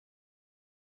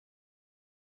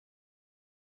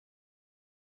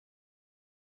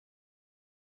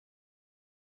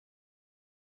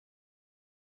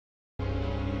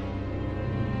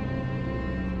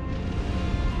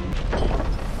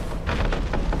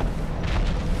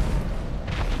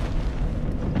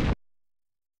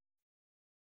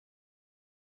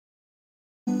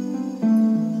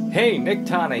Hey,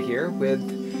 Niktana here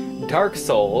with Dark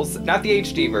Souls, not the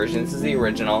HD version, this is the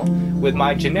original, with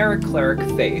my generic cleric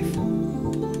Faith.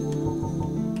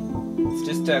 It's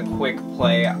just a quick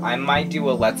play. I might do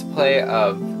a let's play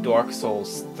of Dark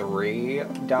Souls 3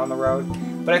 down the road,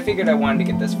 but I figured I wanted to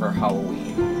get this for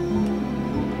Halloween.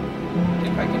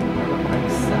 If I can remember how to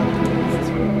accept this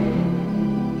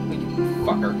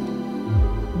fucker.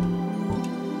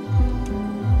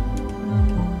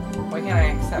 Why can't I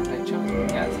accept it?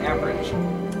 Yeah, it's average.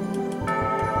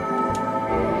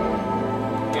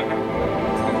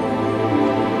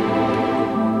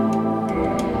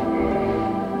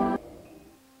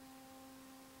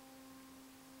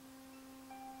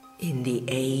 In the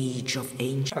age of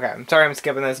ancient... Okay, I'm sorry I'm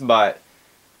skipping this, but...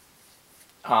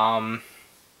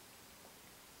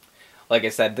 like I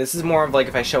said, this is more of like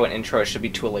if I show an intro, it should be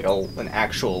to like an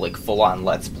actual like full-on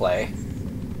let's play.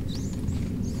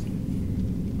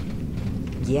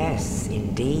 Yes,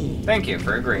 indeed. Thank you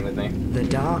for agreeing with me. The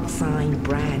dark sign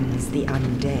brands the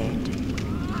undead.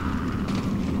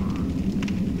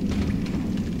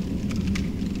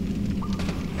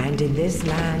 And in this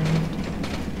land,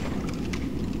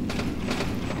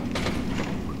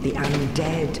 the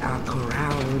undead are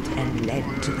corralled and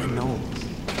led to the north.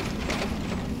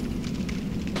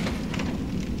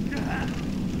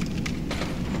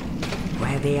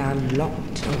 Where they are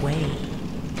locked away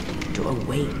to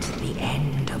await the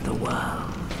end of the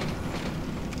world.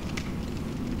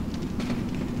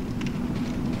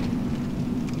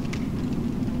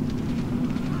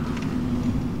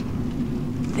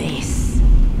 This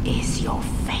is your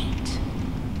fate.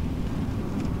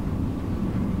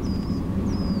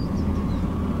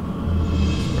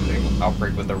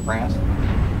 Outbreak with a rat.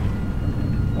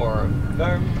 Or a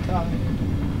vermintide.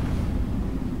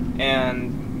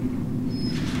 And...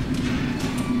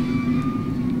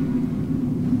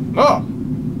 oh!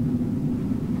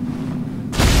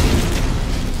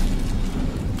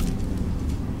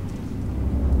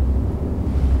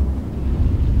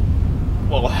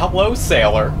 Well, hello,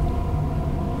 sailor.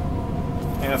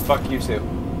 And fuck you too.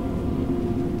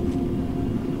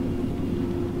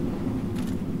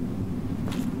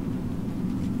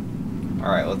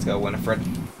 Alright, let's go, Winifred.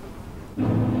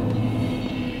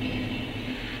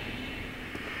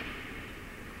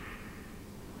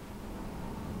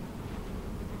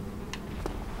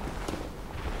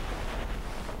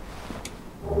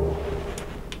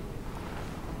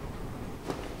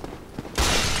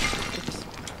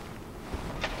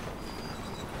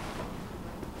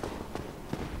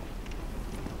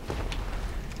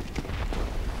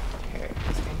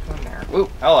 Ooh,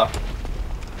 hello.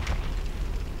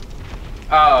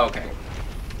 Oh, okay.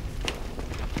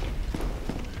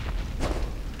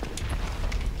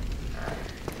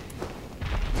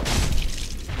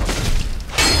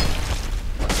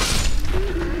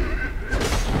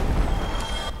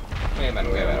 Wait a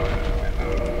minute, wait a minute, wait a minute, wait a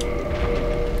minute.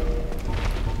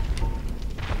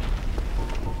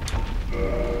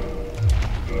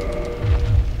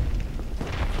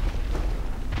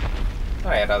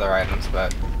 Thought I had other items,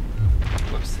 but...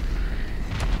 whoops.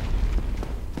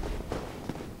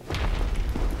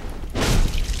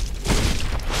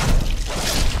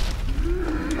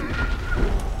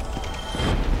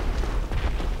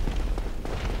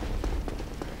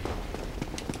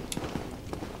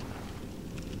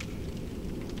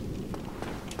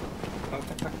 What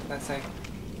the fuck did that say?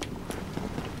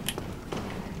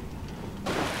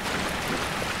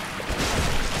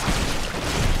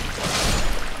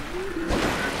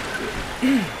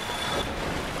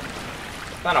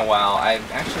 It's been a while. I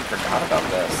actually forgot about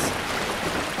this.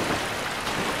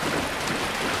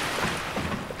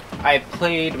 I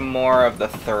played more of the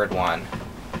third one,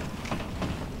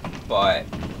 but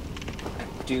I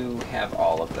do have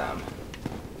all of them.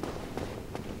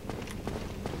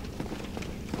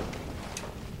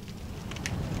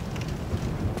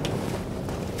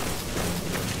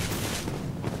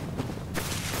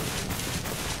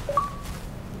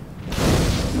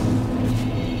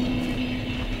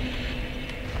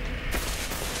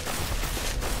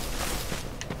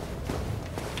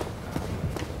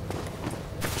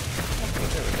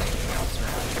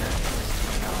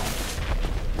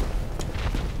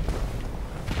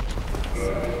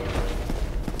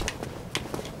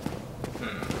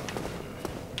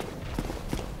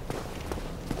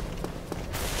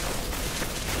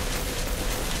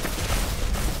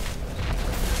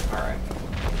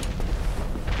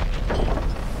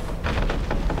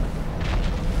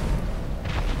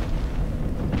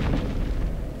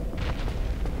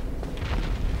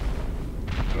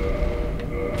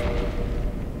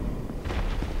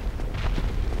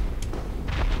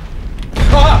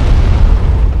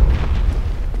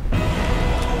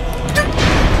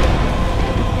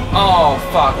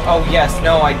 Oh yes,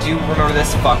 no, I do remember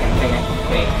this fucking thing, I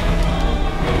think.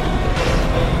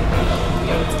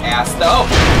 Yo, it's ass though.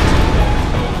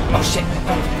 Oh shit,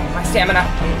 my stamina.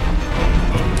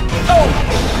 Oh!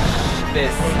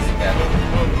 This is good.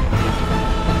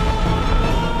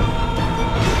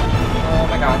 Oh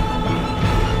my god.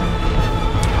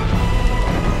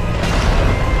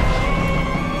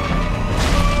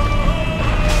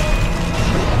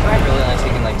 Am I really only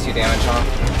taking like 2 damage off?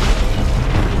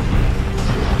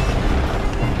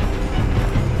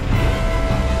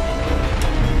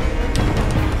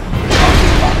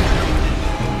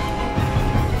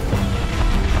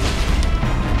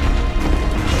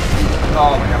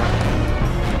 Oh my god.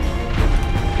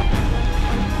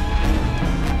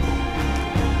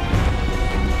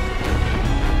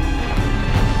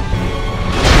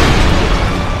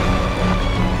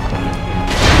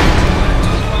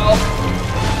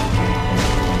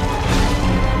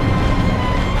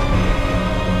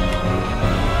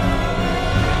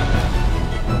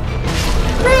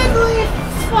 Really?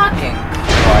 Fucking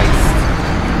Christ.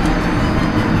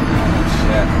 Oh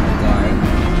shit, I'm dying.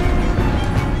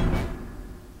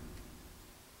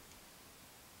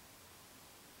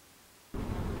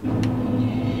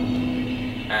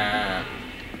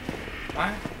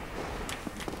 What?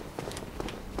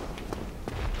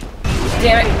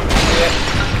 Damn it!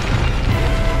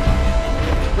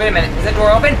 Wait a minute, is that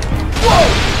door open? Whoa!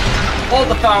 Hold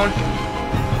the phone.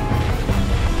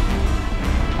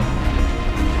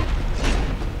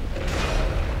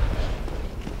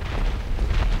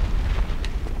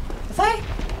 Was I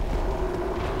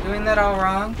doing that all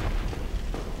wrong?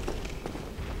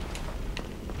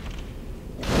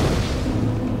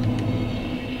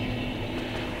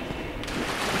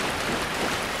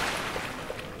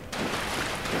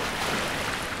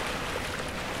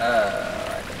 I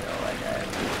feel like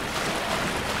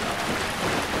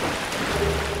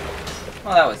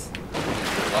well, that was...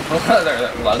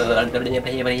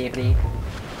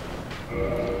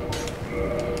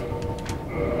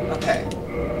 Okay.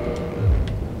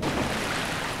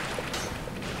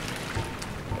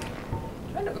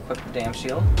 Trying to equip the damn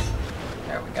shield.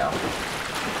 There we go.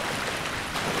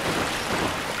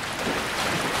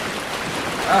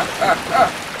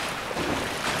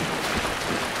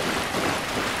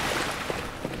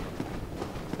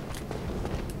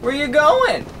 Where you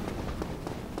going?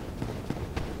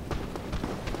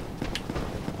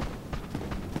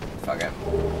 Fuck it.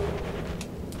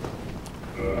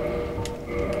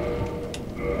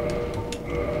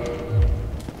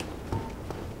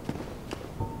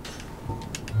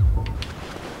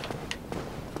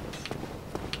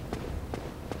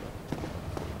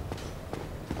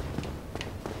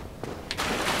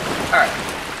 Alright.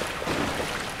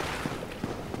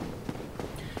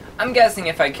 I'm guessing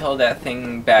if I killed that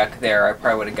thing back there, I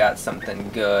probably would have got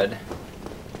something good.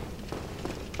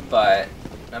 But,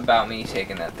 about me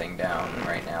taking that thing down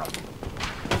right now.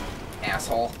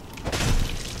 Asshole.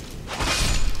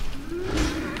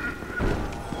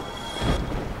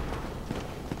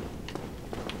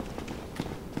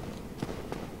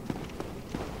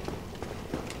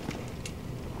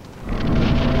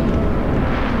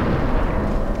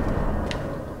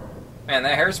 Man,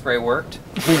 that hairspray worked.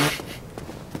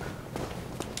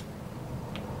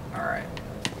 Alright.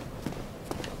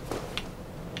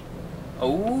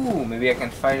 Oh, maybe I can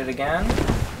fight it again?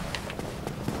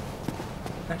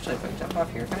 Actually, if I jump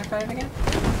off here, can I fight it again?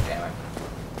 Damn it.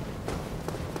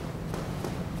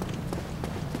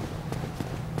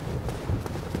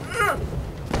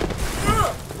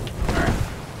 Alright.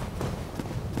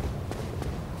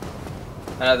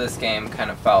 I know this game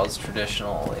kind of follows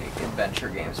traditional, like, adventure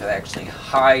games where they actually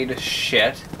hide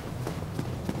shit.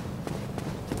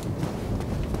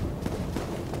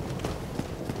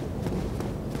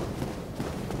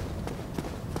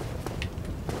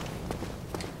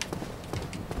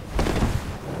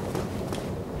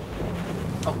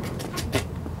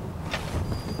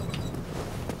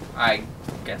 I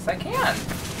guess I can.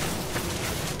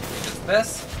 Just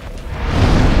this.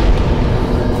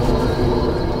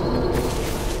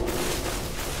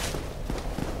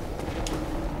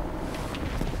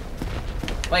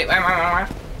 Wait.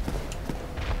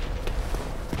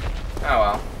 Oh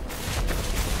well.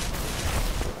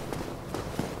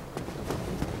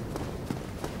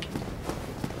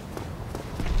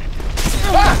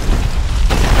 Ah!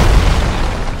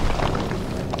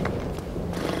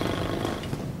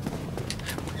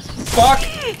 Fuck!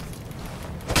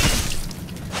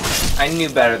 I knew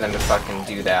better than to fucking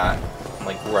do that. I'm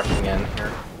like rushing in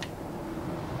here.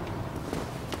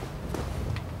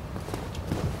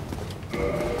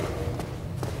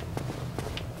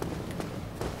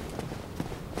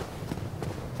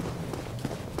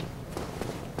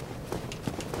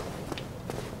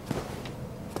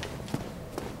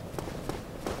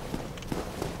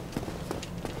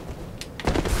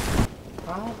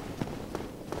 Well...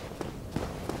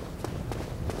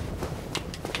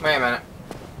 Wait a minute.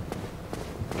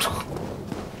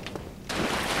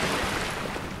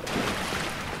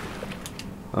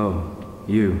 Oh,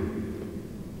 you.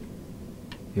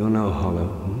 You're no hollow,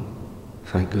 hmm?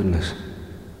 Thank goodness.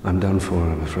 I'm done for,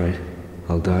 I'm afraid.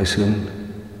 I'll die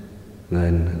soon,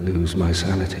 then lose my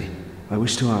sanity. I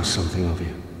wish to ask something of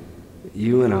you.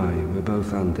 You and I, we're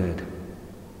both undead.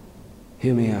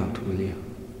 Hear me out, will you?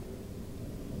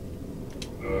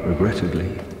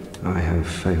 Regrettably, I have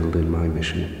failed in my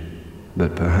mission,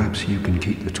 but perhaps you can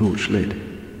keep the torch lit.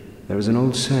 There is an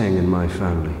old saying in my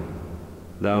family,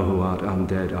 "Thou who art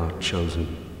undead art chosen,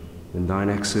 and thine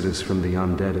exodus from the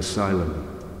undead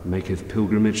asylum maketh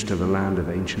pilgrimage to the land of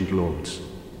ancient lords.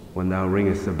 When thou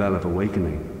ringeth the bell of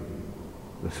awakening,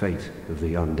 the fate of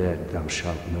the undead thou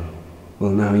shalt know."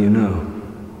 Well, now you know,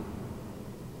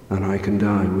 and I can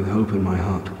die with hope in my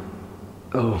heart.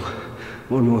 Oh,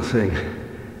 one more thing.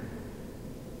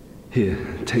 Here,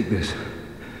 take this.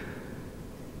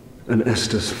 An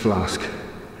Estus flask,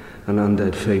 an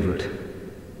undead favorite.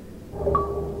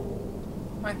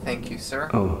 Why, thank you, sir.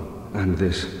 Oh, and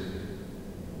this.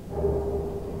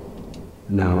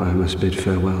 Now I must bid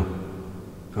farewell.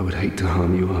 I would hate to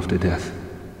harm you after death.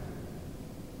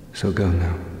 So go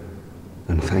now,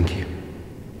 and thank you.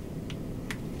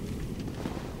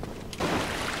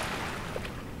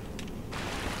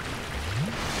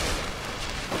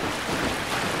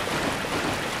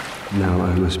 Now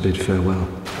I must bid farewell.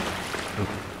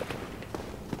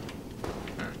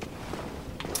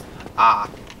 Ah.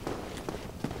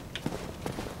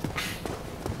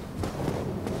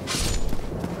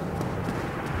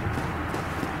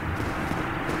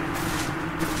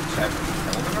 Should I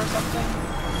kill him or something?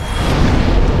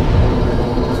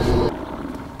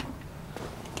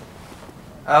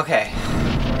 Okay.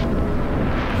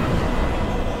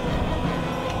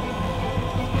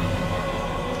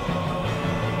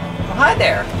 Well, hi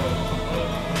there.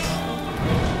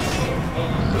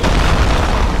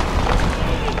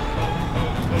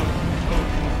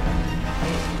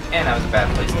 And that was a bad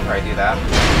place to try to do that.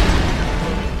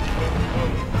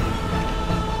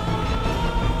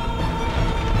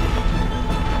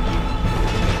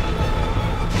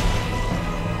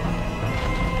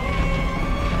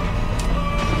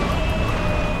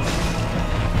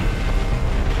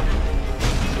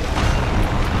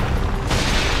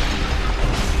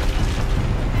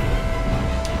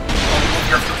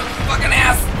 Your fucking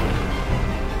ass!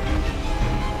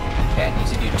 Okay, I need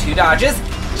to do 2 dodges.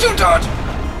 2 dodge!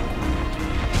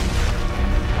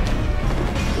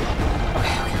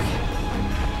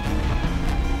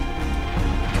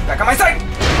 Back on my side!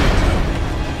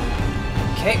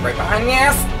 Okay, right behind the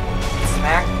ass.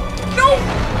 Smack. No!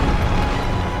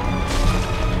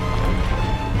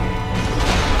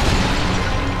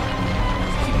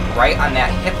 Keep right on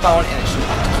that hip bone and it should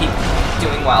keep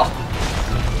doing well.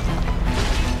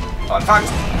 Oh, I'm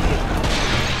fucked.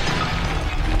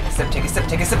 Take a sip, take a sip,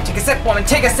 take a sip, take a sip, woman,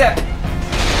 take a sip!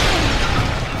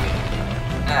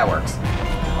 That works.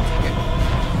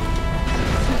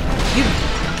 You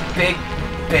big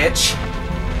bitch.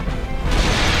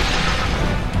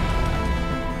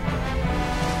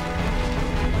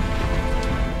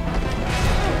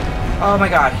 Oh my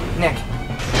god, Nick.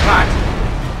 Come on.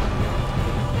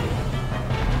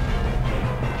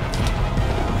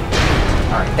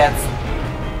 Alright, that's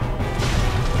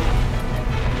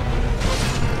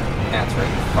right,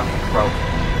 you fucking croak.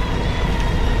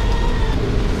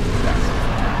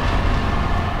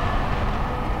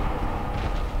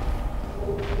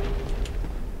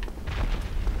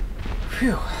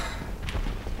 Phew. I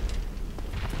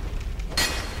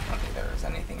don't think there was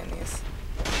anything in these.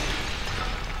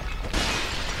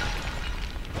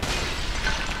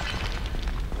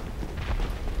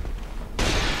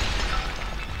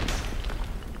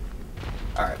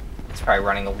 Alright, it's probably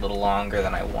running a little longer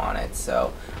than I wanted,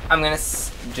 so I'm gonna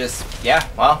just, yeah,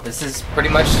 well, this is pretty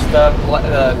much the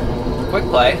quick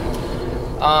play.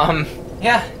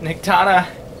 Yeah, Niktana,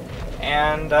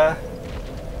 and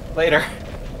later.